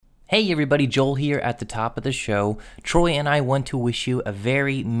Hey everybody, Joel here at the top of the show. Troy and I want to wish you a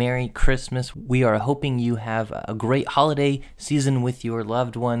very Merry Christmas. We are hoping you have a great holiday season with your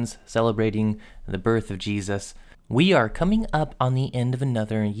loved ones, celebrating the birth of Jesus. We are coming up on the end of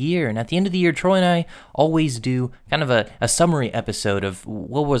another year, and at the end of the year, Troy and I always do kind of a summary episode of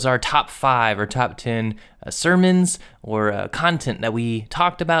what was our top 5 or top 10 sermons or content that we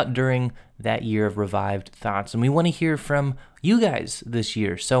talked about during that year of Revived Thoughts, and we want to hear from you guys this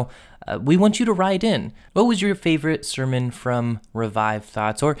year. So we want you to write in. What was your favorite sermon from Revive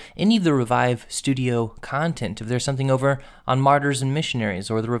Thoughts or any of the Revive Studio content? If there's something over on Martyrs and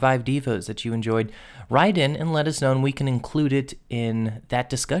Missionaries or the Revive Devos that you enjoyed, write in and let us know, and we can include it in that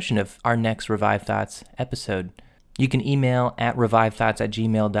discussion of our next Revive Thoughts episode. You can email at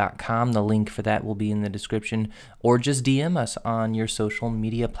revivethoughts@gmail.com. The link for that will be in the description, or just DM us on your social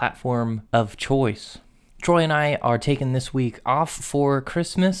media platform of choice. Troy and I are taking this week off for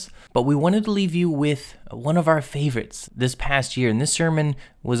Christmas, but we wanted to leave you with one of our favorites this past year. And this sermon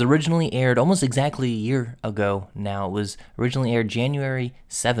was originally aired almost exactly a year ago now. It was originally aired January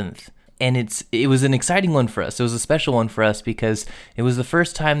 7th. And it was an exciting one for us. It was a special one for us because it was the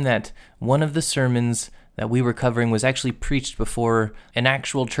first time that one of the sermons that we were covering was actually preached before an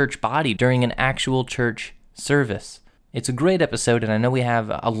actual church body during an actual church service. It's a great episode, and I know we have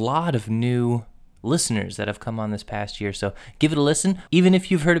a lot of new listeners that have come on this past year, so give it a listen. Even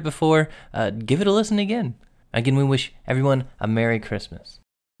if you've heard it before, give it a listen again. Again, we wish everyone a Merry Christmas.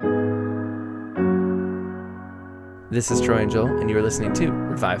 This is Troy and Joel, and you are listening to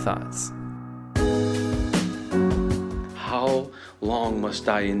Revive Thoughts. How long must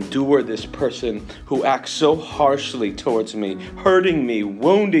I endure this person who acts so harshly towards me, hurting me,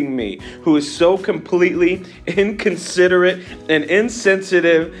 wounding me, who is so completely inconsiderate and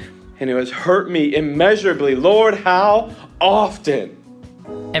insensitive, and who has hurt me immeasurably? Lord, how often?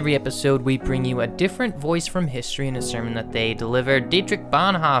 Every episode, we bring you a different voice from history in a sermon that they delivered. Dietrich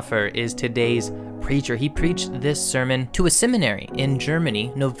Bonhoeffer is today's preacher. He preached this sermon to a seminary in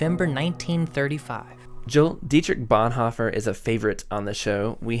Germany, November 1935. Joel, Dietrich Bonhoeffer is a favorite on the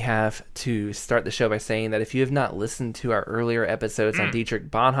show. We have to start the show by saying that if you have not listened to our earlier episodes on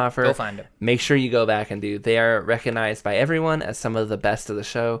Dietrich Bonhoeffer, go find them. Make sure you go back and do. They are recognized by everyone as some of the best of the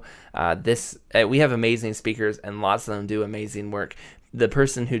show. We have amazing speakers, and lots of them do amazing work. The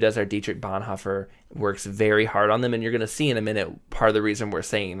person who does our Dietrich Bonhoeffer works very hard on them, and you're going to see in a minute part of the reason we're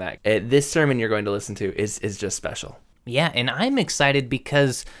saying that. This sermon you're going to listen to is just special. Yeah, and I'm excited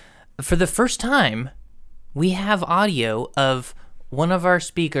because for the first time, we have audio of one of our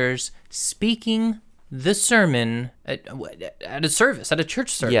speakers speaking the sermon at a service, at a church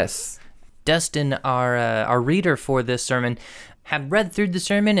service. Yes. Dustin, our reader for this sermon, had read through the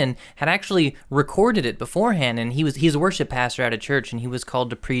sermon and had actually recorded it beforehand. And he's a worship pastor at a church, and he was called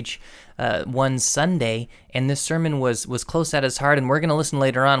to preach one Sunday. And this sermon was close at his heart, and we're going to listen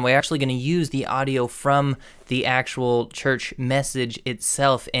later on. We're actually going to use the audio from the actual church message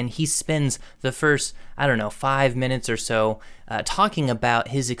itself. And he spends the first, 5 minutes or so talking about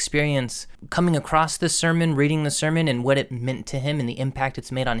his experience coming across this sermon, reading the sermon, and what it meant to him and the impact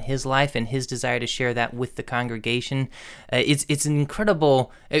it's made on his life and his desire to share that with the congregation. It's an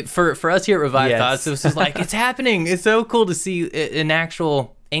incredible, for us here at Revive Thoughts, it was just like, it's happening. It's so cool to see an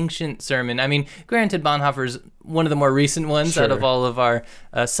actual ancient sermon. I mean, granted, Bonhoeffer's one of the more recent ones out of all of our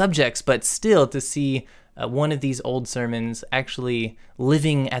subjects, but still to see one of these old sermons actually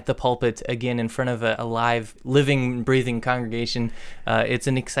living at the pulpit again in front of a live, living, breathing congregation, it's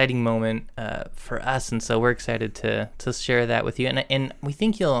an exciting moment for us, and so we're excited to share that with you. And we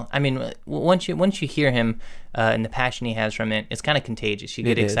think once you hear him and the passion he has from it, it's kind of contagious. You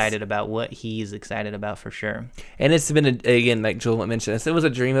get excited about what he's excited about for sure. And it's been, again, like Joel mentioned, it was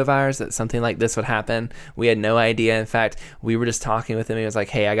a dream of ours that something like this would happen. We had no idea. In fact, we were just talking with him. He was like,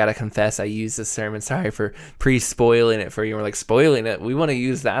 hey, I got to confess, I used this sermon. Sorry for pre-spoiling it for you. We're like, spoiling it? We want to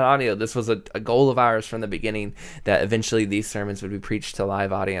use that audio. This was a goal of ours from the beginning, that eventually these sermons would be preached to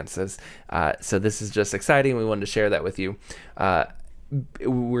live audiences. So this is just exciting. We wanted to share that with you.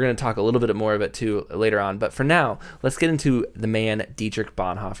 We're going to talk a little bit more of it too later on, but for now, let's get into the man Dietrich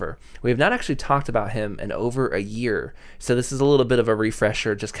Bonhoeffer. We have not actually talked about him in over a year, so this is a little bit of a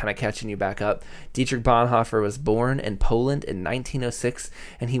refresher, just kind of catching you back up. Dietrich Bonhoeffer was born in Poland in 1906,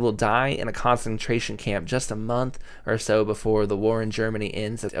 and he will die in a concentration camp just a month or so before the war in Germany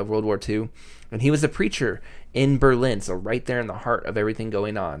ends of World War II. And he was a preacher in Berlin, so right there in the heart of everything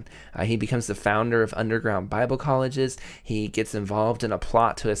going on. He becomes the founder of underground Bible colleges. He gets involved in a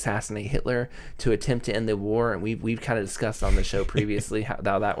plot to assassinate Hitler, to attempt to end the war, and we've kind of discussed on the show previously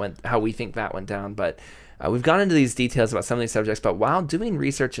how we think that went down. But We've gone into these details about some of these subjects, but while doing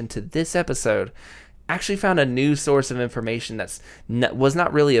research into this episode, actually found a new source of information was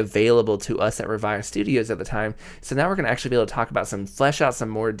not really available to us at Revire Studios at the time. So now we're going to actually be able to talk about flesh out some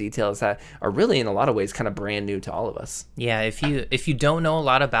more details that are really in a lot of ways kind of brand new to all of us. Yeah, if you don't know a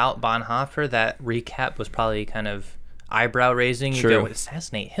lot about Bonhoeffer, that recap was probably kind of eyebrow raising. You go,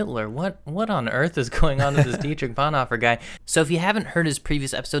 assassinate Hitler? What on earth is going on with this Dietrich Bonhoeffer guy? So if you haven't heard his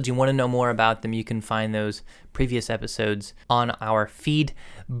previous episodes, you want to know more about them, you can find those previous episodes on our feed.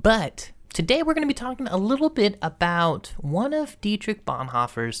 But today we're going to be talking a little bit about one of Dietrich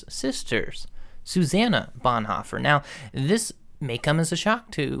Bonhoeffer's sisters, Susanna Bonhoeffer. Now, this may come as a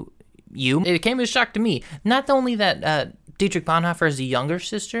shock to you. It came as a shock to me. Not only that Dietrich Bonhoeffer has a younger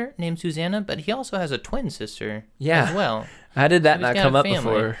sister named Susanna, but he also has a twin sister as well. How did that not come up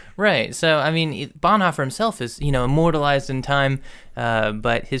before? Right. So, I mean, Bonhoeffer himself is, immortalized in time,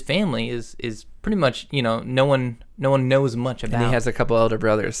 but his family is pretty much, no one knows much about. And he has a couple elder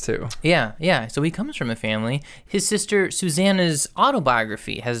brothers, too. Yeah. So he comes from a family. His sister Susanna's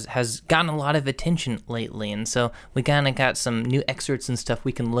autobiography has gotten a lot of attention lately, and so we kind of got some new excerpts and stuff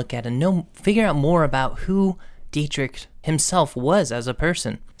we can look at and figure out more about who Dietrich himself was as a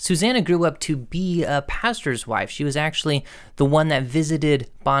person. Susanna grew up to be a pastor's wife. She was actually the one that visited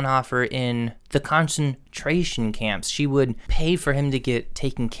Bonhoeffer in the concentration camps. She would pay for him to get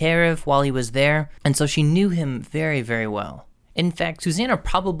taken care of while he was there, and so she knew him very, very well. In fact, Susanna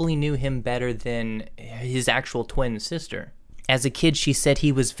probably knew him better than his actual twin sister. As a kid, she said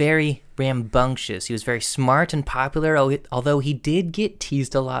he was very rambunctious. He was very smart and popular, although he did get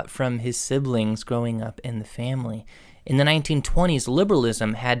teased a lot from his siblings growing up in the family. In the 1920s,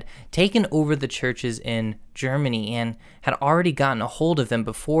 liberalism had taken over the churches in Germany and had already gotten a hold of them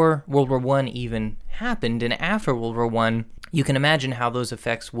before World War I even happened. And after World War I, you can imagine how those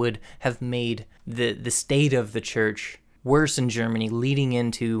effects would have made the state of the church worse in Germany, leading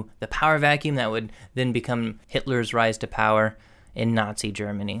into the power vacuum that would then become Hitler's rise to power in Nazi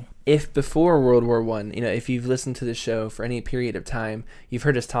Germany. If before World War I, if you've listened to the show for any period of time, you've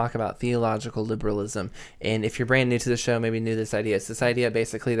heard us talk about theological liberalism. And if you're brand new to the show, maybe new to this idea, it's this idea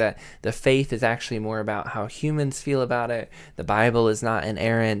basically that the faith is actually more about how humans feel about it. The Bible is not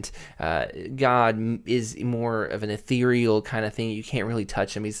inerrant. God is more of an ethereal kind of thing. You can't really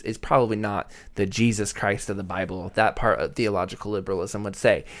touch him. He's probably not the Jesus Christ of the Bible. That part of theological liberalism would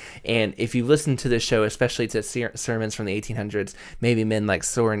say. And if you listen to this show, especially to sermons from the 1800s, maybe men like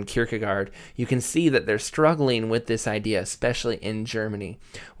Soren Kierkegaard, you can see that they're struggling with this idea, especially in Germany.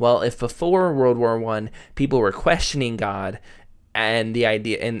 Well, if before World War I, people were questioning God and the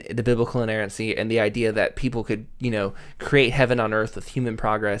idea and the biblical inerrancy and the idea that people could, create heaven on earth with human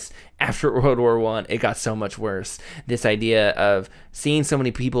progress, after World War I, it got so much worse. This idea of seeing so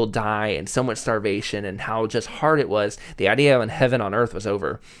many people die and so much starvation and how just hard it was, the idea of heaven on earth was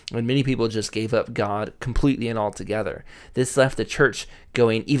over. And many people just gave up God completely and altogether. This left the church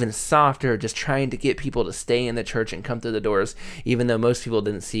going even softer, just trying to get people to stay in the church and come through the doors, even though most people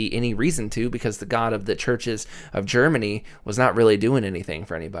didn't see any reason to, because the God of the churches of Germany was not really doing anything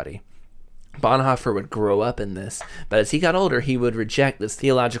for anybody. Bonhoeffer would grow up in this, but as he got older, he would reject this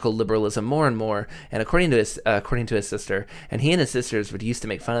theological liberalism more and more. And according to his sister, and he and his sisters would used to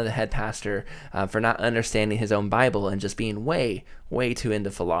make fun of the head pastor for not understanding his own Bible and just being way too into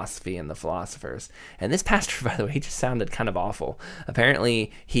philosophy and the philosophers. And this pastor, by the way, he just sounded kind of awful.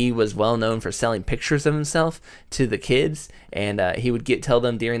 Apparently, he was well known for selling pictures of himself to the kids, and he would tell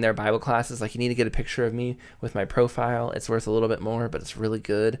them during their Bible classes, like, you need to get a picture of me with my profile. It's worth a little bit more, but it's really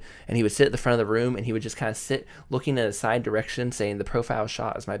good. And he would sit at the front of the room, and he would just kind of sit looking at a side direction, saying the profile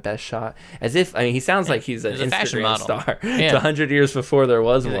shot is my best shot. As if, he sounds like he's an Instagram star. It's 100 years before there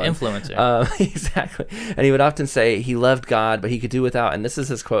was one. An influencer. Exactly. And he would often say he loved God, but he could do without, and this is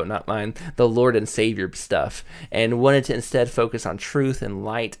his quote, not mine, the Lord and Savior stuff, and wanted to instead focus on truth and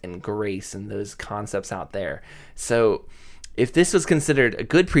light and grace and those concepts out there. So if this was considered a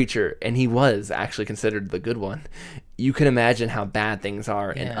good preacher, and he was actually considered the good one, you can imagine how bad things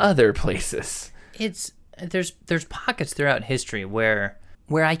are in other places. There's pockets throughout history where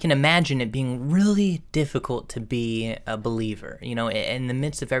I can imagine it being really difficult to be a believer, in the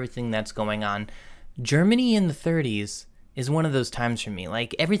midst of everything that's going on. Germany in the 30s is one of those times for me.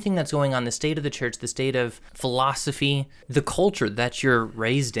 Like, everything that's going on, the state of the church, the state of philosophy, the culture that you're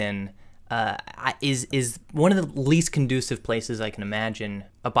raised in, is one of the least conducive places I can imagine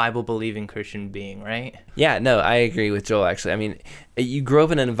a Bible-believing Christian being, right? Yeah, no, I agree with Joel, actually. You grow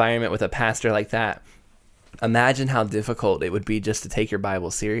up in an environment with a pastor like that, imagine how difficult it would be just to take your Bible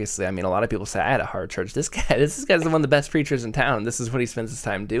seriously. I mean, a lot of people say, I had a hard church. This guy's one of the best preachers in town. This is what he spends his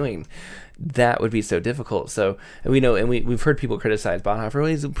time doing. That would be so difficult. So we know, and we've heard people criticize Bonhoeffer. Well,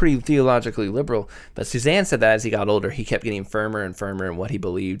 he's pretty theologically liberal. But Suzanne said that as he got older, he kept getting firmer and firmer in what he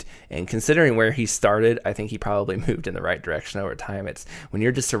believed. And considering where he started, I think he probably moved in the right direction over time. It's when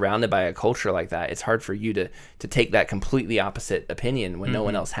you're just surrounded by a culture like that, it's hard for you to take that completely opposite opinion when no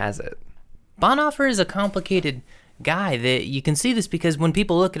one else has it. Bonhoeffer is a complicated guy. That you can see this because when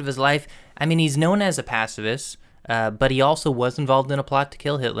people look at his life, I mean, he's known as a pacifist, but he also was involved in a plot to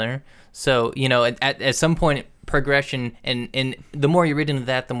kill Hitler. So, at some point, progression, and the more you read into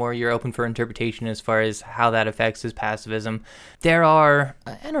that, the more you're open for interpretation as far as how that affects his pacifism. There are,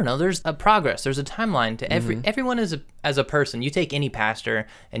 there's a progress. There's a timeline to everyone as a person. You take any pastor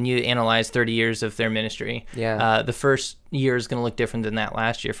and you analyze 30 years of their ministry. Yeah. The first year is going to look different than that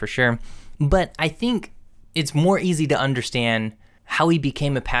last year for sure. But I think it's more easy to understand how he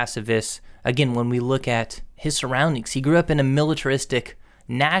became a pacifist, again, when we look at his surroundings. He grew up in a militaristic,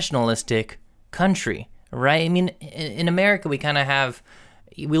 nationalistic country, right? I mean, in America, we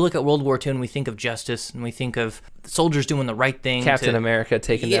look at World War II and we think of justice, and we think of soldiers doing the right thing. Captain America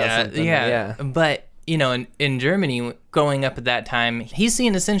taking down something. Yeah. But, in Germany, growing up at that time, he's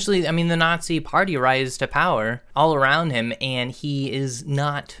seen essentially, the Nazi party rise to power all around him, and he is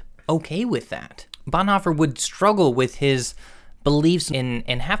not okay with that. Bonhoeffer would struggle with his beliefs and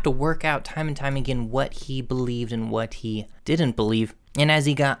have to work out time and time again what he believed and what he didn't believe. And as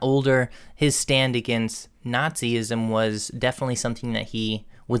he got older, his stand against Nazism was definitely something that he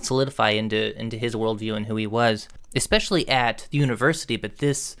would solidify into his worldview and who he was, especially at the university, but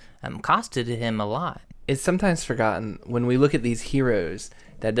this costed him a lot. It's sometimes forgotten when we look at these heroes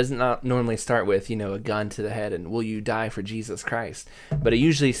that does not normally start with, a gun to the head and will you die for Jesus Christ? But it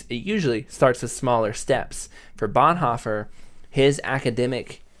usually starts with smaller steps. For Bonhoeffer, his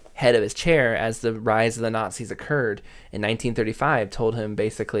academic head of his chair as the rise of the Nazis occurred in 1935 told him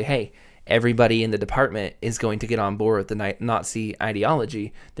basically, hey, everybody in the department is going to get on board with the Nazi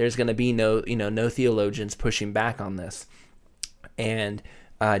ideology. There's going to be no theologians pushing back on this. And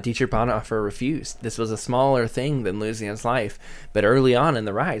Dietrich Bonhoeffer refused. This was a smaller thing than losing his life. But early on in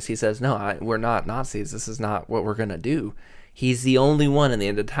the rise, he says, no, we're not Nazis. This is not what we're going to do. He's the only one in the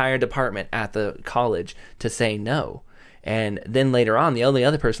entire department at the college to say no. And then later on, the only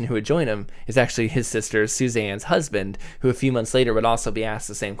other person who would join him is actually his sister, Suzanne's husband, who a few months later would also be asked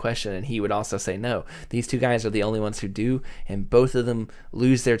the same question, and he would also say no. These two guys are the only ones who do, and both of them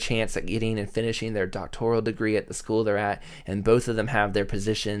lose their chance at getting and finishing their doctoral degree at the school they're at, and both of them have their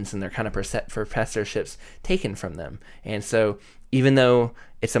positions and their kind of professorships taken from them. And so even though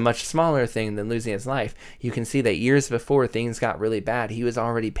it's a much smaller thing than losing his life, you can see that years before things got really bad, he was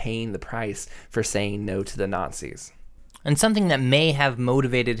already paying the price for saying no to the Nazis. And something that may have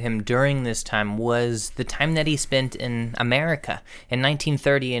motivated him during this time was the time that he spent in America. In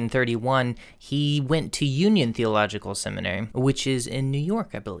 1930 and 31, he went to Union Theological Seminary, which is in New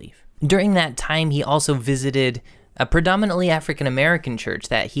York, I believe. During that time, he also visited a predominantly African-American church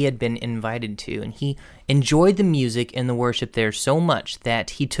that he had been invited to, and he enjoyed the music and the worship there so much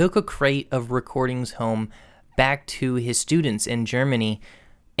that he took a crate of recordings home back to his students in Germany,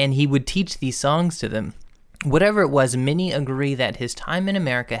 and he would teach these songs to them. Whatever it was, many agree that his time in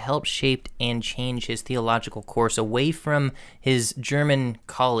America helped shape and change his theological course away from his German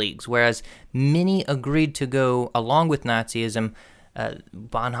colleagues, whereas many agreed to go along with Nazism.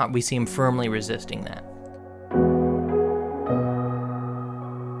 Bonhoeffer, we see him firmly resisting that.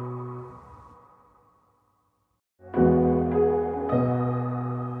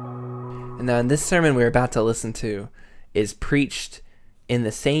 And now, in this sermon we're about to listen to is preached in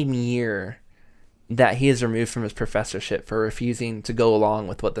the same year that he is removed from his professorship for refusing to go along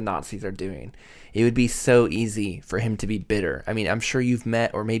with what the Nazis are doing. It would be so easy for him to be bitter. I mean, I'm sure you've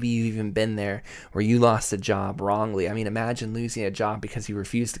met, or maybe you've even been there, where you lost a job wrongly. I mean, imagine losing a job because you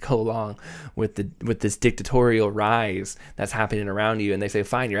refused to go along with this dictatorial rise that's happening around you, and they say,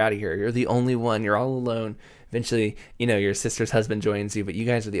 fine, you're out of here. You're the only one. You're all alone. Eventually, your sister's husband joins you, but you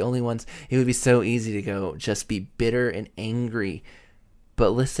guys are the only ones. It would be so easy to go just be bitter and angry.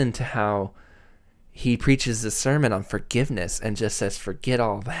 But listen to how he preaches this sermon on forgiveness and just says, forget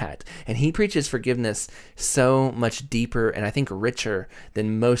all that. And he preaches forgiveness so much deeper and I think richer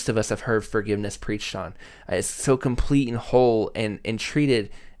than most of us have heard forgiveness preached on. It's so complete and whole and treated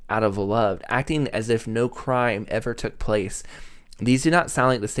out of love, acting as if no crime ever took place. These do not sound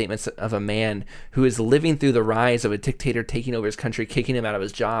like the statements of a man who is living through the rise of a dictator taking over his country, kicking him out of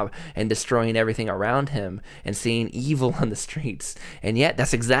his job, and destroying everything around him, and seeing evil on the streets. And yet,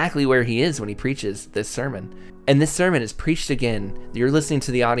 that's exactly where he is when he preaches this sermon. And this sermon is preached again. You're listening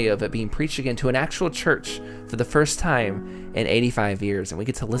to the audio of it being preached again to an actual church for the first time in 85 years. And we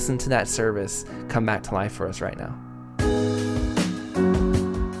get to listen to that service come back to life for us right now.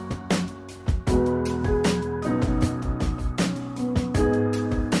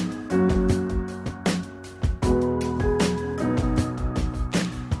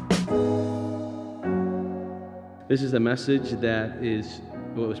 This is a message that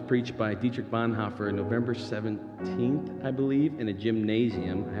was preached by Dietrich Bonhoeffer November 17th, I believe, in a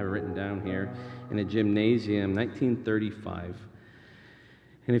gymnasium. I have it written down here. In a gymnasium, 1935.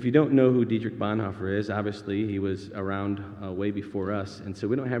 And if you don't know who Dietrich Bonhoeffer is, obviously he was around way before us, and so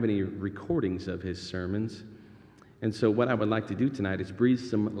we don't have any recordings of his sermons. And so what I would like to do tonight is breathe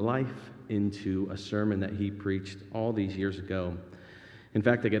some life into a sermon that he preached all these years ago. In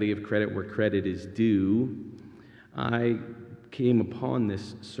fact, I got to give credit where credit is due. I came upon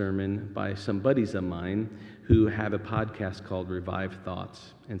this sermon by some buddies of mine who have a podcast called Revive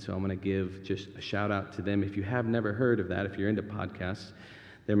Thoughts. And so I'm going to give just a shout out to them. If you have never heard of that, if you're into podcasts,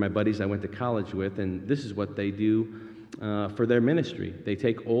 they're my buddies I went to college with, and this is what they do for their ministry. They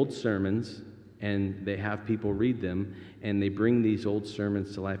take old sermons and they have people read them, and they bring these old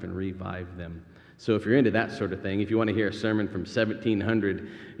sermons to life and revive them. So if you're into that sort of thing, if you want to hear a sermon from 1700,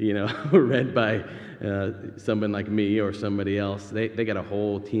 read by someone like me or somebody else, they got a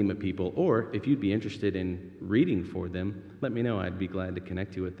whole team of people. Or if you'd be interested in reading for them, let me know. I'd be glad to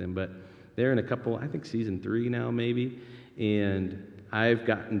connect you with them. But they're in a couple, I think season 3 now maybe, and I've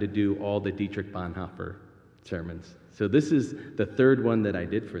gotten to do all the Dietrich Bonhoeffer sermons. So this is the third one that I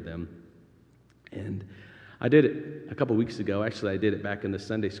did for them. And I did it a couple weeks ago. Actually, I did it back in the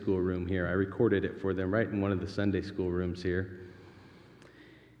Sunday school room here. I recorded it for them right in one of the Sunday school rooms here.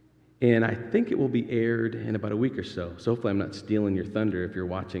 And I think it will be aired in about a week or so. So hopefully I'm not stealing your thunder if you're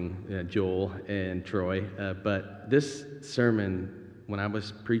watching Joel and Troy. But this sermon, when I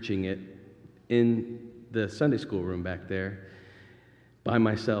was preaching it in the Sunday school room back there, by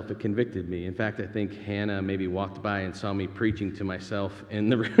myself, it convicted me. In fact, I think Hannah maybe walked by and saw me preaching to myself in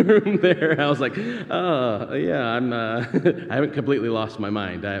the room there. I was like, oh, yeah, I haven't completely lost my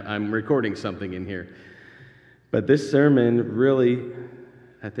mind. I'm recording something in here. But this sermon really,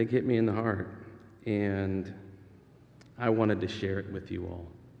 I think, hit me in the heart. And I wanted to share it with you all.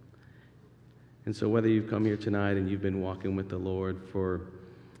 And so whether you've come here tonight and you've been walking with the Lord for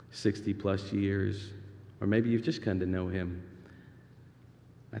 60 plus years, or maybe you've just come to know him,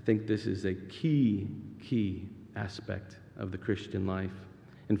 I think this is a key aspect of the Christian life.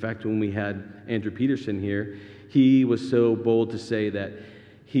 In fact, when we had Andrew Peterson here, he was so bold to say that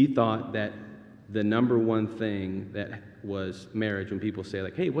he thought that the number one thing that was marriage, when people say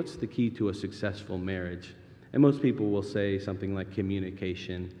like, hey, what's the key to a successful marriage? And most people will say something like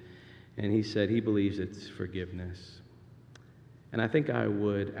communication. And he said he believes it's forgiveness. And I think I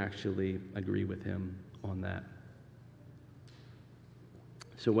would actually agree with him on that.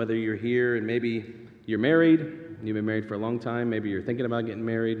 So whether you're here and maybe you're married, you've been married for a long time, maybe you're thinking about getting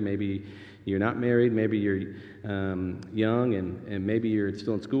married, maybe you're not married, maybe you're young and maybe you're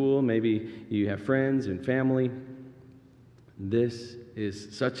still in school, maybe you have friends and family, this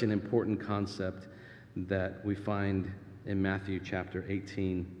is such an important concept that we find in Matthew chapter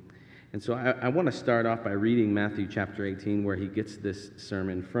 18. And so I want to start off by reading Matthew chapter 18, where he gets this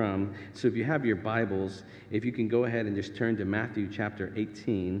sermon from. So if you have your Bibles, if you can go ahead and just turn to Matthew chapter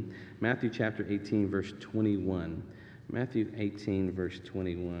 18. Matthew chapter 18, verse 21. Matthew 18, verse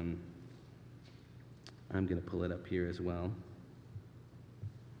 21. I'm going to pull it up here as well.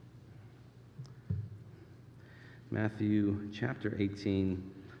 Matthew chapter 18,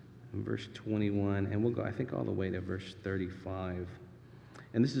 verse 21. And we'll go, I think, all the way to verse 35.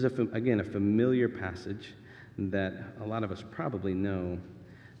 And this is, again, a familiar passage that a lot of us probably know,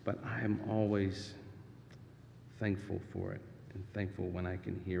 but I am always thankful for it and thankful when I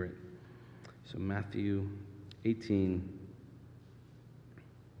can hear it. So Matthew 18,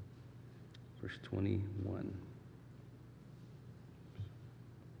 verse 21.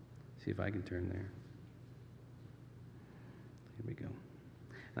 See if I can turn there. Here we go.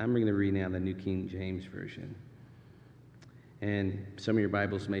 I'm going to read now the New King James Version. And some of your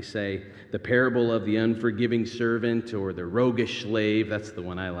Bibles may say, the parable of the unforgiving servant or the roguish slave. That's the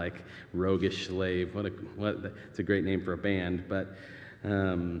one I like, roguish slave. It's a great name for a band. But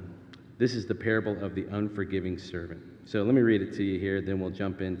this is the parable of the unforgiving servant. So let me read it to you here, then we'll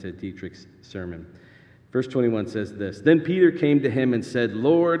jump into Dietrich's sermon. Verse 21 says this, "Then Peter came to him and said,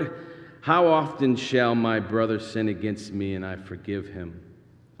 'Lord, how often shall my brother sin against me and I forgive him?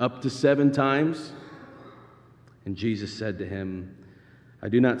 Up to 7 times?' And Jesus said to him, 'I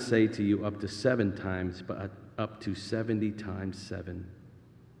do not say to you up to 7 times, but up to 70 times 7.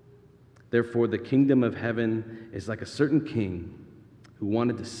 Therefore, the kingdom of heaven is like a certain king who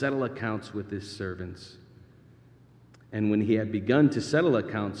wanted to settle accounts with his servants. And when he had begun to settle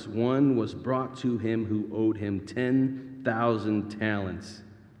accounts, one was brought to him who owed him 10,000 talents.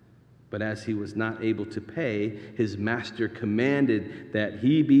 But as he was not able to pay, his master commanded that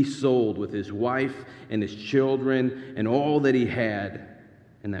he be sold with his wife and his children and all that he had,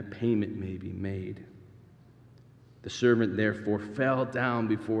 and that payment may be made. The servant therefore fell down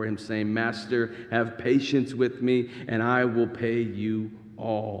before him, saying, 'Master, have patience with me, and I will pay you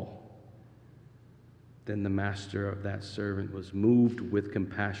all.' Then the master of that servant was moved with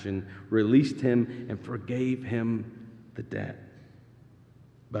compassion, released him, and forgave him the debt.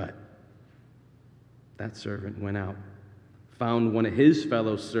 But that servant went out, found one of his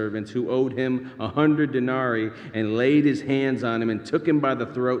fellow servants who owed him 100 denarii, and laid his hands on him and took him by the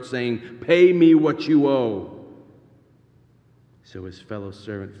throat, saying, 'Pay me what you owe.' So his fellow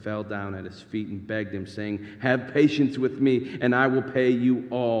servant fell down at his feet and begged him, saying, 'Have patience with me, and I will pay you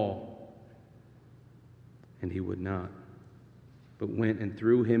all.' And he would not, but went and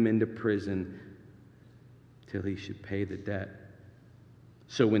threw him into prison till he should pay the debt.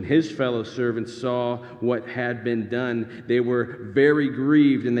 So when his fellow servants saw what had been done, they were very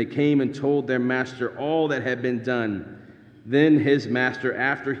grieved, and they came and told their master all that had been done. Then his master,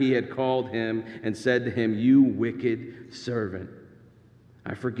 after he had called him and said to him, 'You wicked servant,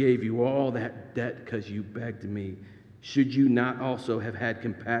 I forgave you all that debt because you begged me. Should you not also have had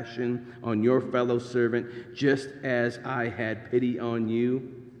compassion on your fellow servant, just as I had pity on you?'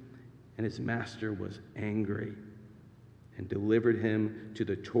 And his master was angry and delivered him to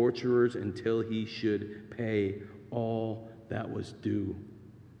the torturers until he should pay all that was due.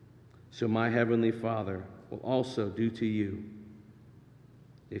 So my heavenly Father will also do to you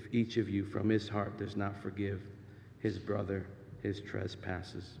if each of you from his heart does not forgive his brother his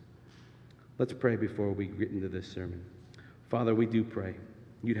trespasses." Let's pray before we get into this sermon. Father, we do pray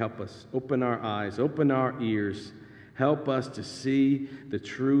you'd help us. Open our eyes, open our ears. Help us to see the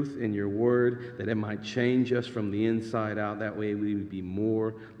truth in your word, that it might change us from the inside out. That way we would be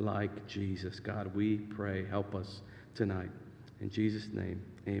more like Jesus. God, we pray, help us tonight. In Jesus' name,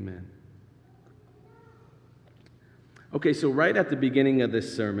 amen. Okay, so right at the beginning of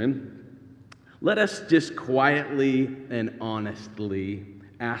this sermon, let us just quietly and honestly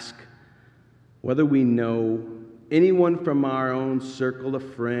ask whether we know anyone from our own circle of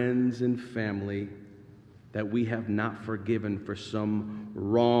friends and family that we have not forgiven for some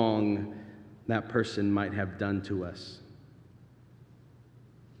wrong that person might have done to us.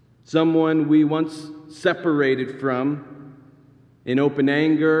 Someone we once separated from in open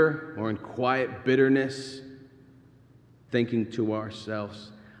anger or in quiet bitterness, thinking to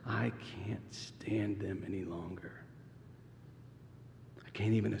ourselves, "I can't stand them any longer. I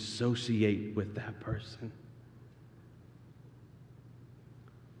can't even associate with that person."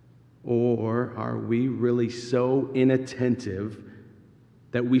 Or are we really so inattentive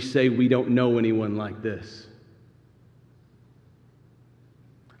that we say we don't know anyone like this?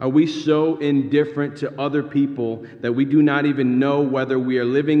 Are we so indifferent to other people that we do not even know whether we are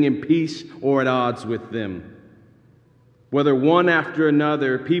living in peace or at odds with them? Whether one after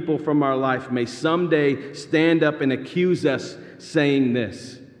another, people from our life may someday stand up and accuse us saying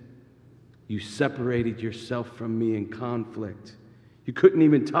this: "You separated yourself from me in conflict. You couldn't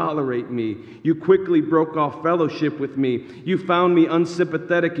even tolerate me. You quickly broke off fellowship with me. You found me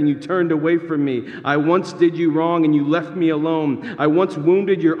unsympathetic and you turned away from me. I once did you wrong and you left me alone. I once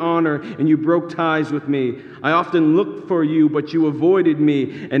wounded your honor and you broke ties with me. I often looked for you, but you avoided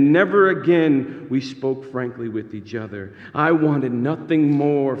me, and never again we spoke frankly with each other. I wanted nothing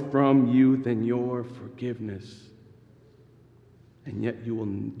more from you than your forgiveness. And yet you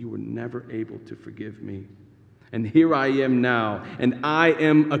were never able to forgive me. And here I am now, and I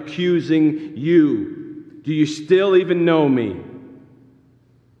am accusing you. Do you still even know me?"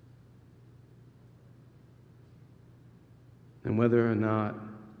 And whether or not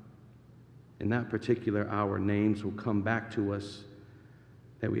in that particular hour names will come back to us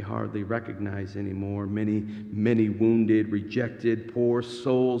that we hardly recognize anymore. Many, many wounded, rejected, poor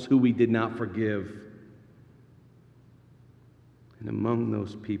souls who we did not forgive. And among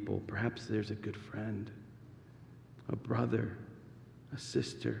those people, perhaps there's a good friend, a brother, a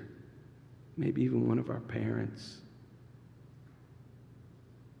sister, maybe even one of our parents.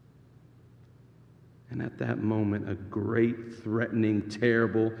 And at that moment, a great, threatening,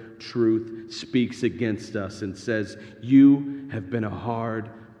 terrible truth speaks against us and says, you have been a hard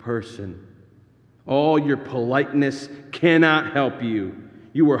person. All your politeness cannot help you.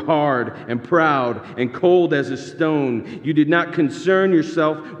 You were hard and proud and cold as a stone. You did not concern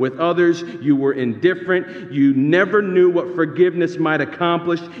yourself with others. You were indifferent. You never knew what forgiveness might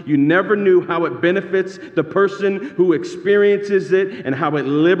accomplish. You never knew how it benefits the person who experiences it and how it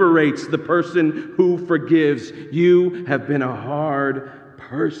liberates the person who forgives. You have been a hard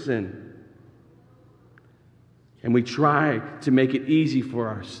person. And we try to make it easy for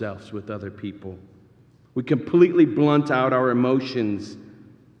ourselves with other people. We completely blunt out our emotions.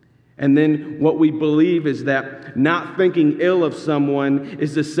 And then what we believe is that not thinking ill of someone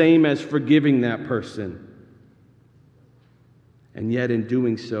is the same as forgiving that person. And yet in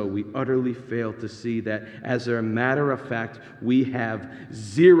doing so, we utterly fail to see that as a matter of fact, we have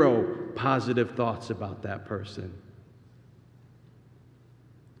zero positive thoughts about that person.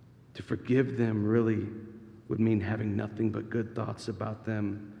 To forgive them really would mean having nothing but good thoughts about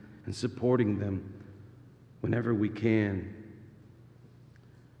them and supporting them whenever we can.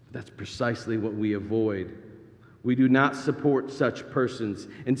 That's precisely what we avoid. We do not support such persons.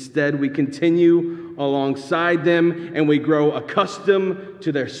 Instead, we continue alongside them and we grow accustomed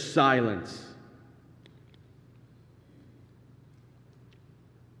to their silence.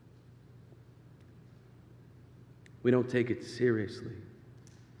 We don't take it seriously.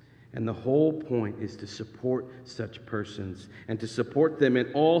 And the whole point is to support such persons and to support them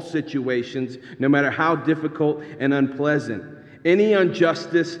in all situations, no matter how difficult and unpleasant. Any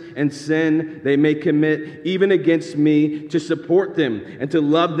injustice and sin they may commit, even against me, to support them and to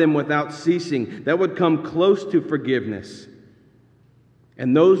love them without ceasing. That would come close to forgiveness.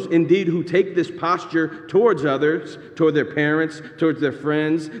 And those indeed who take this posture towards others, toward their parents, towards their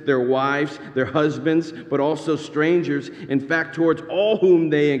friends, their wives, their husbands, but also strangers, in fact, towards all whom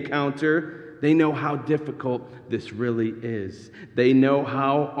they encounter, they know how difficult this really is. They know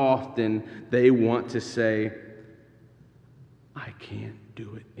how often they want to say, I can't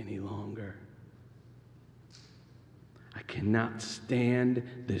do it any longer. I cannot stand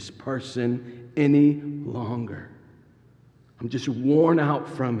this person any longer. I'm just worn out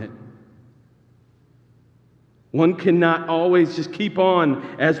from it. One cannot always just keep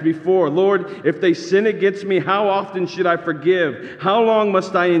on as before. Lord, if they sin against me, how often should I forgive? How long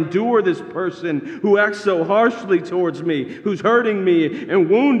must I endure this person who acts so harshly towards me, who's hurting me and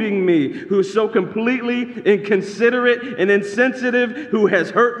wounding me, who is so completely inconsiderate and insensitive, who has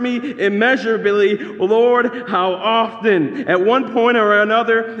hurt me immeasurably? Lord, how often? At one point or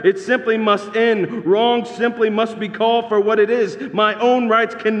another, it simply must end. Wrong simply must be called for what it is. My own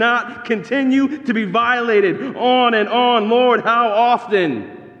rights cannot continue to be violated. On and on. Lord, how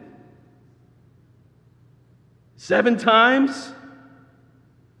often? 7 times?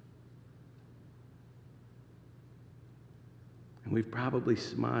 And we've probably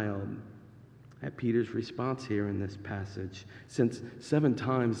smiled at Peter's response here in this passage, since 7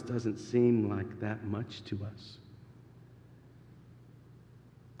 times doesn't seem like that much to us.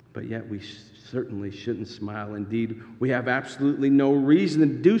 But yet we certainly shouldn't smile. Indeed, we have absolutely no reason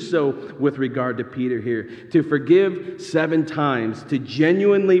to do so with regard to Peter here. To forgive 7 times, to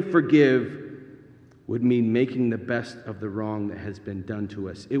genuinely forgive, would mean making the best of the wrong that has been done to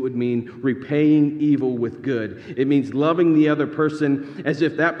us. It would mean repaying evil with good. It means loving the other person as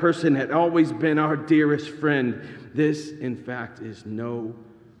if that person had always been our dearest friend. This, in fact, is no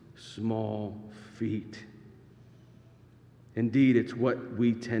small feat. Indeed, it's what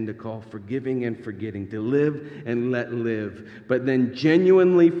we tend to call forgiving and forgetting, to live and let live. But then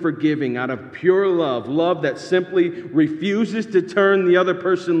genuinely forgiving out of pure love, love that simply refuses to turn the other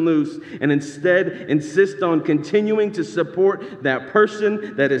person loose and instead insists on continuing to support that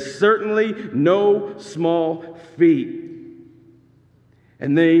person, that is certainly no small feat.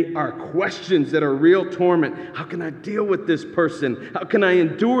 And they are questions that are real torment. How can I deal with this person? How can I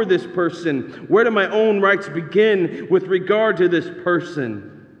endure this person? Where do my own rights begin with regard to this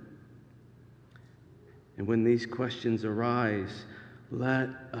person? And when these questions arise, let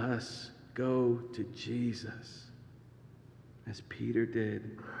us go to Jesus, as Peter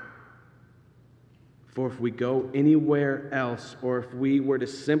did. For if we go anywhere else, or if we were to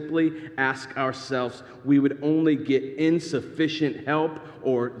simply ask ourselves, we would only get insufficient help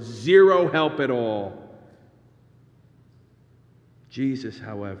or zero help at all. Jesus,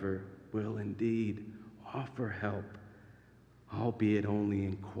 however, will indeed offer help, albeit only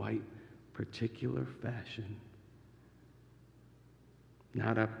in quite particular fashion.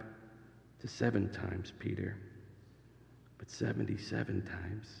 Not up to 7 times, Peter, but 77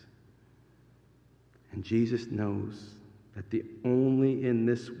 times. And Jesus knows that only in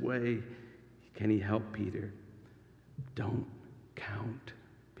this way can he help Peter. Don't count,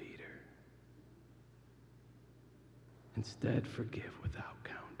 Peter. Instead, forgive without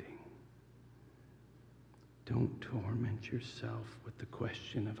counting. Don't torment yourself with the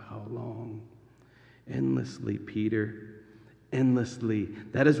question of how long. Endlessly, Peter. Endlessly.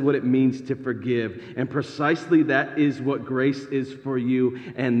 That is what it means to forgive. And precisely that is what grace is for you.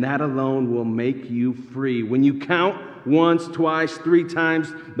 And that alone will make you free. When you count once, twice, 3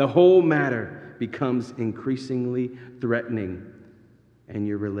 times, the whole matter becomes increasingly threatening. And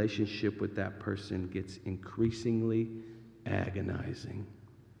your relationship with that person gets increasingly agonizing.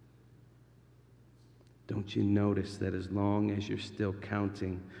 Don't you notice that as long as you're still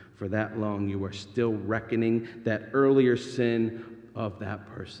counting, for that long you are still reckoning that earlier sin of that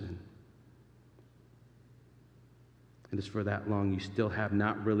person? And it's for that long you still have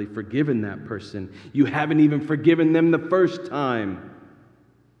not really forgiven that person. You haven't even forgiven them the first time.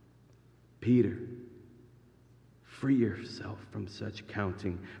 Peter, free yourself from such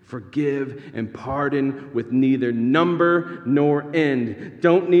counting. Forgive and pardon with neither number nor end.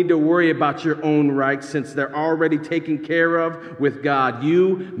 Don't need to worry about your own rights since they're already taken care of with God.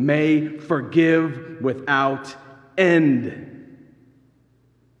 You may forgive without end.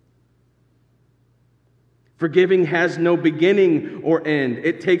 Forgiving has no beginning or end.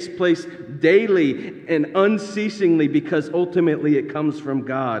 It takes place daily and unceasingly because ultimately it comes from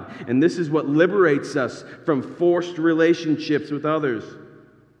God. And this is what liberates us from forced relationships with others.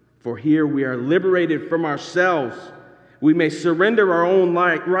 For here we are liberated from ourselves. We may surrender our own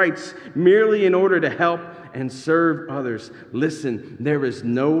rights merely in order to help and serve others. Listen, there is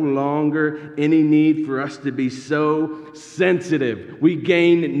no longer any need for us to be so sensitive. We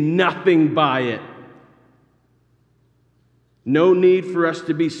gain nothing by it. No need for us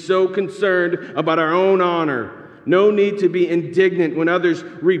to be so concerned about our own honor. No need to be indignant when others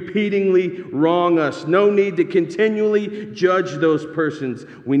repeatedly wrong us. No need to continually judge those persons.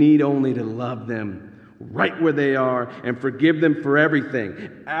 We need only to love them right where they are and forgive them for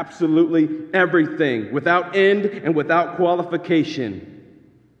everything. Absolutely everything. Without end and without qualification.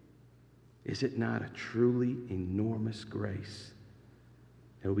 Is it not a truly enormous grace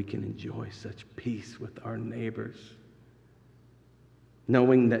that we can enjoy such peace with our neighbors?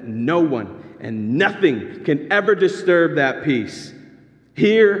 Knowing that no one and nothing can ever disturb that peace.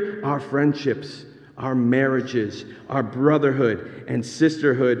 Here, our friendships, our marriages, our brotherhood and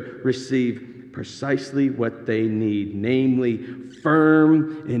sisterhood receive precisely what they need, namely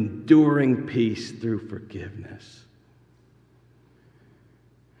firm, enduring peace through forgiveness.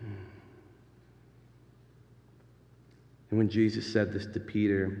 And when Jesus said this to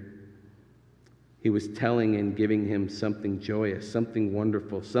Peter, he was telling and giving him something joyous, something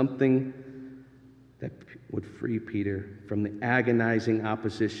wonderful, something that would free Peter from the agonizing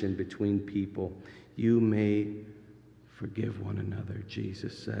opposition between people. You may forgive one another,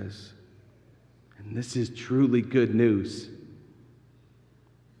 Jesus says. And this is truly good news.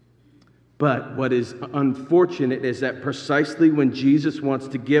 But what is unfortunate is that precisely when Jesus wants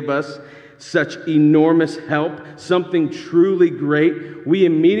to give us such enormous help, something truly great, we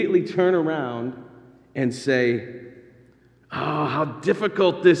immediately turn around and say, oh, how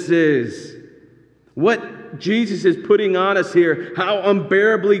difficult this is. What Jesus is putting on us here, how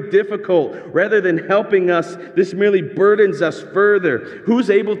unbearably difficult. Rather than helping us, this merely burdens us further. Who's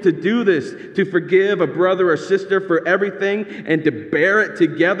able to do this? To forgive a brother or sister for everything and to bear it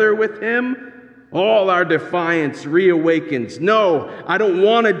together with him? All our defiance reawakens. No, I don't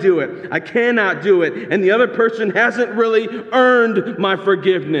want to do it. I cannot do it. And the other person hasn't really earned my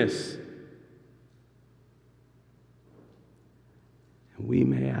forgiveness. We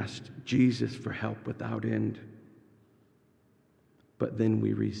may ask Jesus for help without end, but then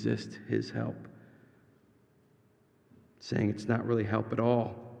we resist his help, saying it's not really help at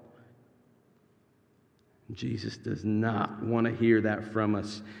all. Jesus does not want to hear that from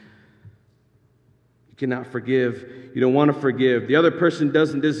us. You cannot forgive. You don't want to forgive. The other person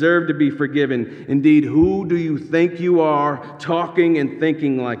doesn't deserve to be forgiven. Indeed, who do you think you are talking and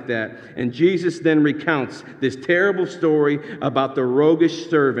thinking like that? And Jesus then recounts this terrible story about the roguish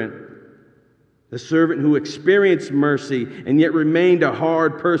servant. The servant who experienced mercy and yet remained a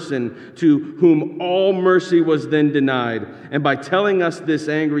hard person to whom all mercy was then denied. And by telling us this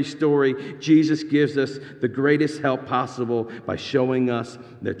angry story, Jesus gives us the greatest help possible by showing us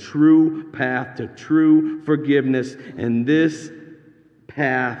the true path to true forgiveness. And this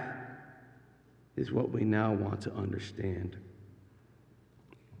path is what we now want to understand.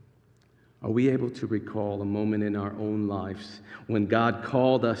 Are we able to recall a moment in our own lives when God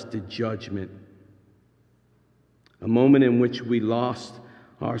called us to judgment a moment in which we lost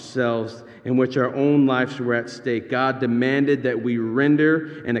ourselves, in which our own lives were at stake. God demanded that we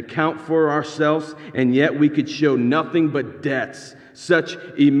render an account for ourselves, and yet we could show nothing but debts, such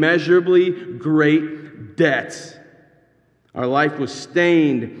immeasurably great debts. Our life was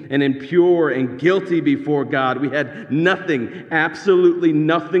stained and impure and guilty before God. We had nothing, absolutely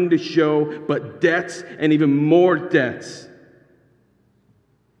nothing to show but debts and even more debts.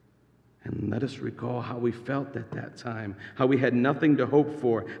 And let us recall how we felt at that time, how we had nothing to hope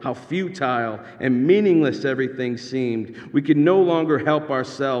for, how futile and meaningless everything seemed. We could no longer help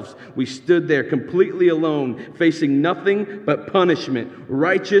ourselves. We stood there completely alone, facing nothing but punishment,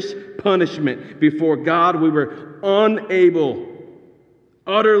 righteous punishment. Before God, we were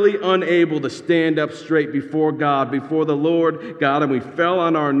utterly unable to stand up straight before God, before the Lord God, and we fell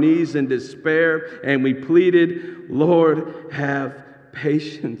on our knees in despair, and we pleaded, Lord, have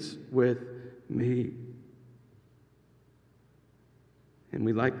patience with me. And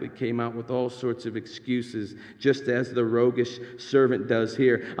we likely came out with all sorts of excuses, just as the roguish servant does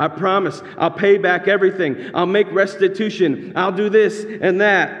here. I promise, I'll pay back everything. I'll make restitution. I'll do this and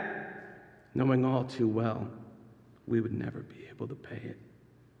that. Knowing all too well, we would never be able to pay it.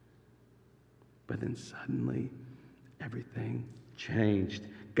 But then suddenly, everything changed.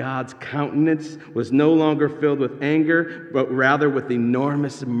 God's countenance was no longer filled with anger, but rather with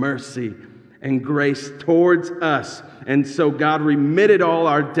enormous mercy and grace towards us. And so God remitted all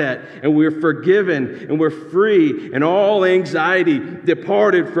our debt, and we're forgiven, and we're free, and all anxiety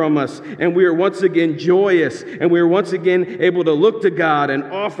departed from us, and we are once again joyous, and we are once again able to look to God and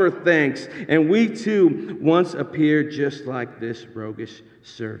offer thanks. And we too once appeared just like this roguish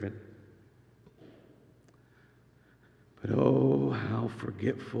servant. But oh, how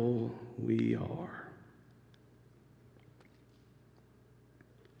forgetful we are.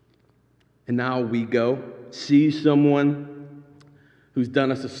 And now we go, see someone who's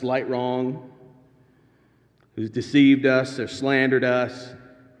done us a slight wrong, who's deceived us or slandered us,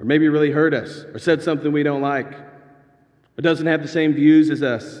 or maybe really hurt us, or said something we don't like, or doesn't have the same views as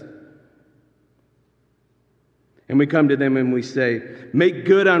us. And we come to them and we say, make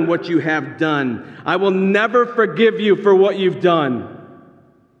good on what you have done. I will never forgive you for what you've done.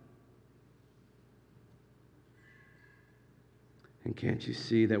 And can't you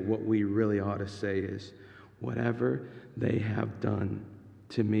see that what we really ought to say is, whatever they have done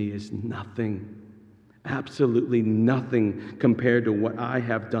to me is nothing, absolutely nothing compared to what I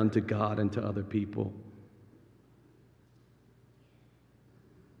have done to God and to other people.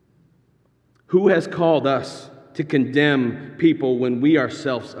 Who has called us to condemn people when we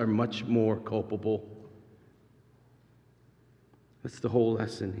ourselves are much more culpable? That's the whole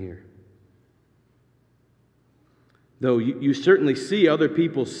lesson here. Though you certainly see other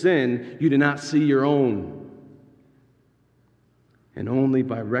people's sin, you do not see your own. And only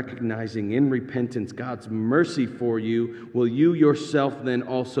by recognizing in repentance God's mercy for you will you yourself then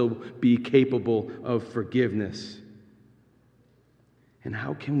also be capable of forgiveness. And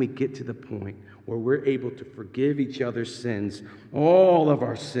how can we get to the point where we're able to forgive each other's sins, all of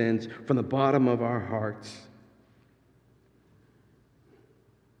our sins, from the bottom of our hearts?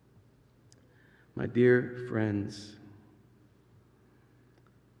 My dear friends,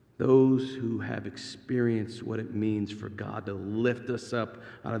 those who have experienced what it means for God to lift us up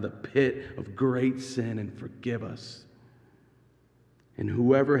out of the pit of great sin and forgive us, and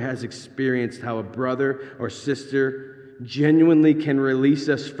whoever has experienced how a brother or sister genuinely can release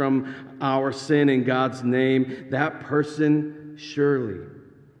us from our sin in God's name, that person surely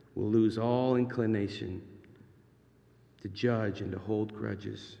will lose all inclination to judge and to hold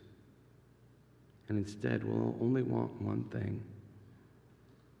grudges, and instead will only want one thing: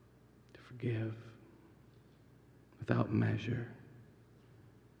 to forgive without measure,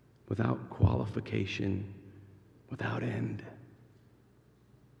 without qualification, without end.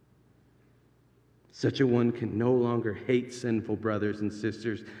 Such a one can no longer hate sinful brothers and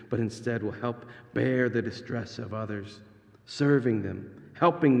sisters, but instead will help bear the distress of others, serving them,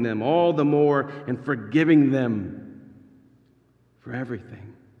 helping them all the more, and forgiving them for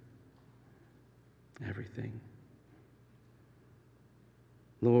everything. Everything.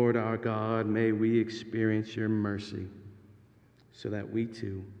 Lord our God, may we experience your mercy so that we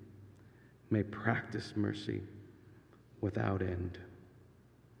too may practice mercy without end.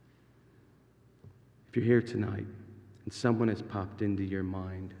 If you're here tonight and someone has popped into your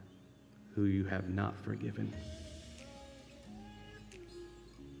mind who you have not forgiven,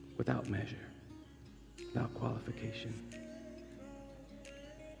 without measure, without qualification,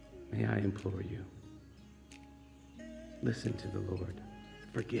 may I implore you, listen to the Lord.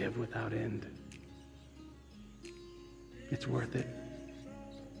 Forgive without end. It's worth it.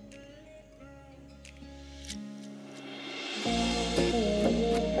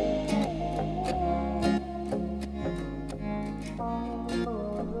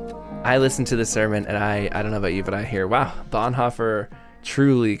 I listened to the sermon, and I don't know about you, but I hear, wow, Bonhoeffer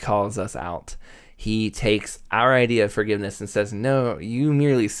truly calls us out. He takes our idea of forgiveness and says, no, you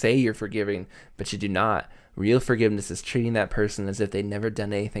merely say you're forgiving, but you do not. Real forgiveness is treating that person as if they'd never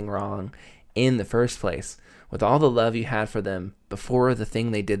done anything wrong in the first place, with all the love you had for them before the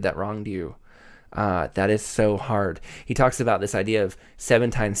thing they did that wronged you. That is so hard. He talks about this idea of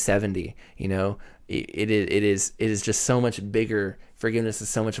 7 times 70. You know, it is just so much bigger. Forgiveness is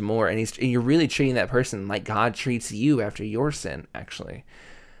so much more, and you're really treating that person like God treats you after your sin. Actually,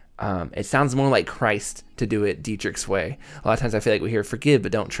 it sounds more like Christ to do it Dietrich's way. A lot of times I feel like we hear forgive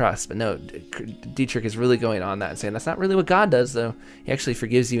but don't trust, but no, Dietrich is really going on that and saying that's not really what God does, though. He actually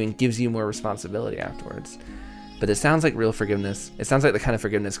forgives you and gives you more responsibility afterwards. But it sounds like real forgiveness. It sounds like the kind of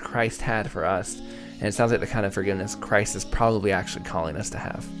forgiveness Christ had for us, and it sounds like the kind of forgiveness Christ is probably actually calling us to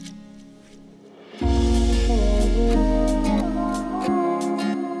have.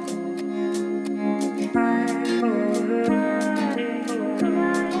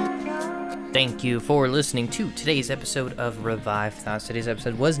 Thank you for listening to today's episode of Revive Thoughts. Today's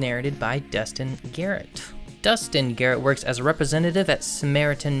episode was narrated by Dustin Garrett. Dustin Garrett works as a representative at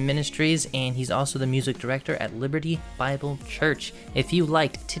Samaritan Ministries, and he's also the music director at Liberty Bible Church. If you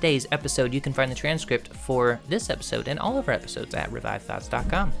liked today's episode, you can find the transcript for this episode and all of our episodes at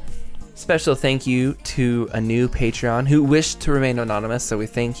revivethoughts.com. Special thank you to a new Patreon who wished to remain anonymous, so we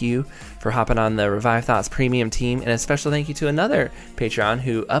thank you for hopping on the Revive Thoughts premium team, and a special thank you to another Patreon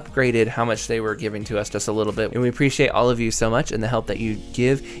who upgraded how much they were giving to us just a little bit, and we appreciate all of you so much and the help that you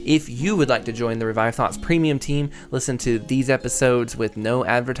give. If you would like to join the Revive Thoughts premium team, listen to these episodes with no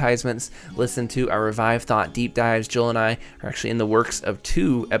advertisements, listen to our Revive Thought deep dives. Joel and I are actually in the works of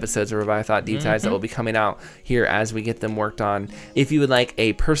 2 episodes of Revive Thought deep dives that will be coming out here as we get them worked on. If you would like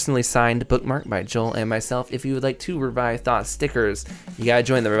a personally signed bookmark by Joel and myself, if you would like 2 Revive Thoughts stickers, you gotta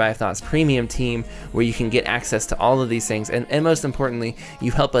join the Revive Thoughts premium team, where you can get access to all of these things, and most importantly, you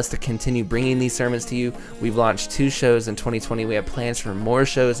help us to continue bringing these sermons to you. We've launched 2 shows in 2020. We have plans for more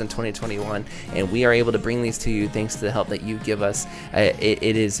shows in 2021, and we are able to bring these to you thanks to the help that you give us. It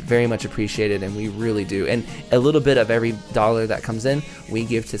is very much appreciated, and we really do. And a little bit of every dollar that comes in, we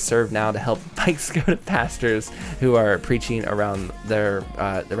give to Serve Now to help bikes go to pastors who are preaching around their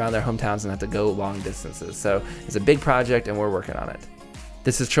hometowns and have to go long distances. So it's a big project, and we're working on it.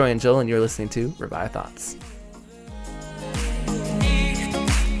 This is Troy and Joel, and you're listening to Revive Thoughts.